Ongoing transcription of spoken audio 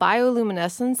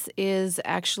Bioluminescence is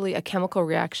actually a chemical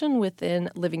reaction within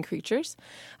living creatures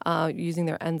using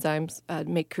their enzymes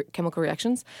make chemical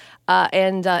reactions.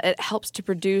 And it helps to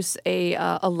produce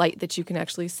a light that you can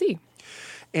actually see.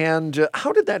 And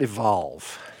how did that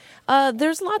evolve?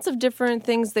 There's lots of different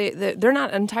things. They're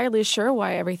not entirely sure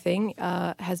why everything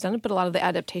has done it, but a lot of the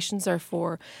adaptations are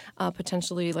for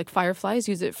potentially, like fireflies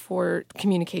use it for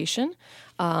communication.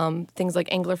 Things like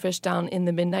anglerfish down in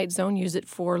the midnight zone use it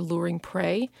for luring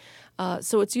prey.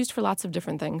 So it's used for lots of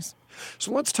different things.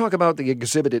 So let's talk about the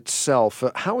exhibit itself.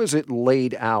 How is it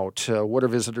laid out? What are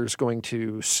visitors going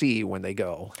to see when they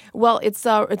go? Well,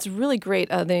 it's really great.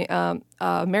 The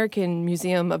American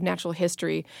Museum of Natural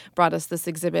History brought us this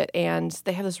exhibit, and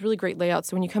they have this really great layout.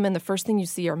 So when you come in, the first thing you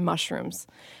see are mushrooms.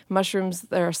 Mushrooms,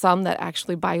 there are some that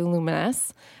actually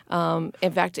bioluminesce.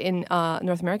 In fact, in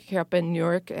North America, here up in New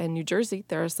York and New Jersey,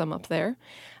 there are some up there.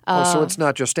 So it's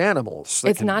not just animals.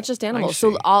 It's not just animals.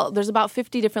 So there's about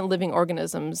 50 different living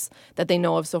organisms that they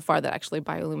know of so far that actually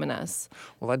bioluminesce.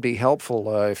 Well, that'd be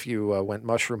helpful if you went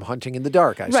mushroom hunting in the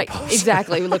dark, I suppose. Right,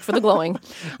 exactly. We look for the glowing.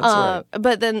 That's right.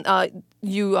 But then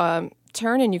you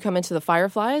turn and you come into the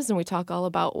fireflies, and we talk all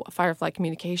about firefly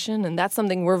communication, and that's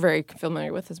something we're very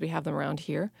familiar with as we have them around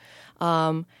here.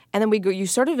 And then we go.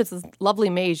 It's this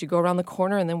lovely maze. You go around the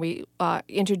corner, and then we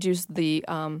introduce the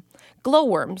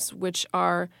glowworms, which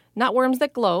are not worms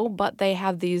that glow, but they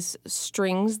have these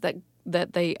strings that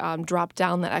they drop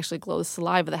down that actually glow the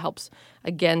saliva that helps,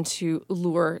 again, to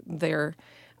lure their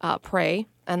prey.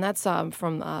 And that's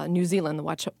from New Zealand, the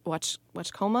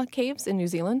Watchcoma Caves in New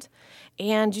Zealand.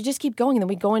 And you just keep going. And then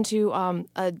we go into a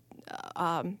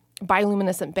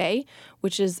bioluminescent bay,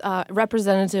 which is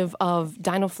representative of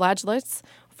dinoflagellates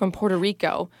from Puerto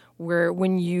Rico, where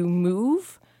when you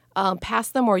move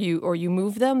past them or you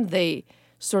move them, they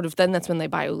that's when they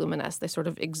bioluminesce.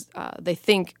 They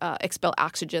expel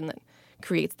oxygen that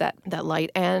creates that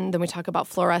light. And then we talk about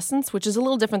fluorescence, which is a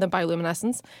little different than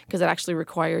bioluminescence because it actually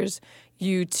requires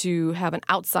you to have an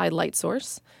outside light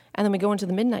source. And then we go into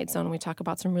the midnight zone and we talk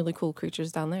about some really cool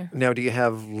creatures down there. Now, do you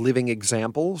have living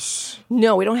examples?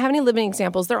 No, we don't have any living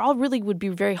examples. They're all really would be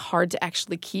very hard to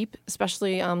actually keep,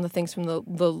 especially the things from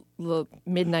the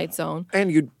midnight zone.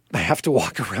 And you'd have to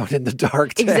walk around in the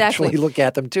dark to Exactly. actually look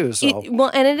at them too. So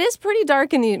and it is pretty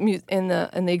dark in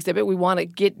the exhibit. We want to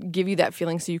give you that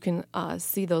feeling so you can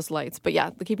see those lights. But yeah,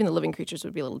 keeping the living creatures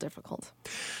would be a little difficult.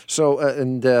 So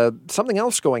and something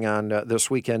else going on this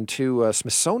weekend too,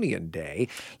 Smithsonian Day.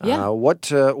 Yeah. What's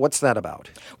that about?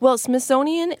 Well,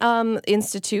 Smithsonian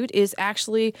Institute is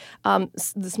actually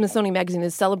the Smithsonian Magazine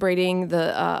is celebrating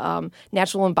the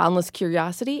natural and boundless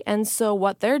curiosity, and so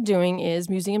what they're doing is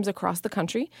museums across the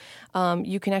country.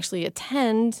 You can actually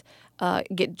attend,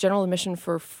 get general admission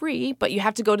for free, but you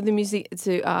have to go to the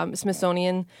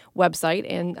Smithsonian website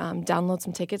and download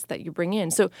some tickets that you bring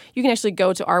in. So you can actually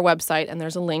go to our website, and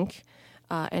there's a link,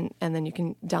 and then you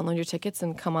can download your tickets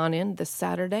and come on in this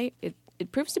Saturday.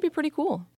 It proves to be pretty cool.